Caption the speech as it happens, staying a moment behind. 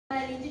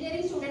an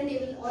engineering student, they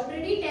will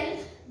already tell,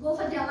 go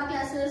for Java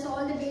classes,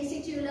 all the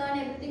basics you learn,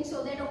 everything,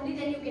 so that only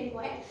then you can go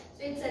ahead.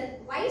 So it's a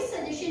wise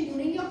suggestion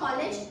during your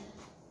college.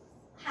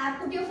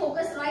 Put your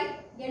focus right.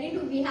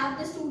 We have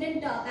the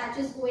student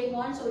batches going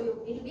on, so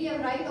it will be a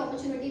right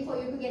opportunity for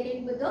you to get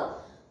in with the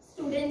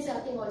students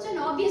thing also. And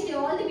obviously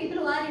all the people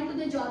who are into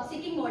the job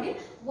seeking module,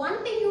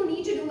 one thing you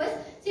need to do is,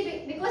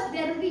 see, because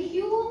there will be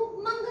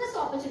humongous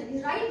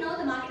opportunities. Right now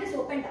the market is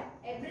opened up.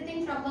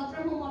 Everything from work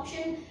from home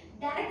option,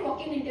 direct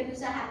walk-in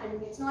interviews are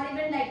happening. It's not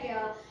even like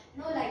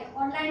like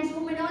online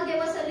Zoom and all. There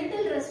was a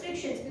little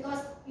restrictions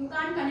because you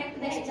can't connect to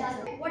the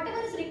HR.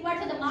 Whatever is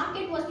required for the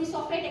market was the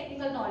software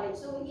technical knowledge.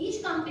 So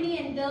each company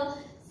and the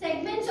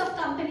segments of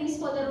companies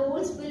for the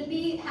roles will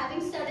be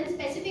having certain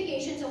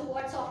specifications of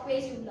what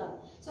softwares you learn.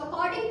 So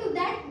according to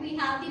that, we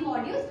have the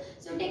modules.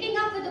 So taking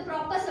up with the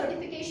proper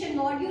certification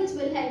modules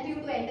will help you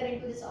to enter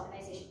into this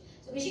organization.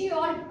 So wishing you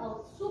all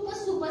a super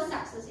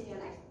success in your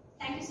life.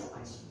 Thank you so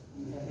much.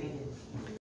 Thank you.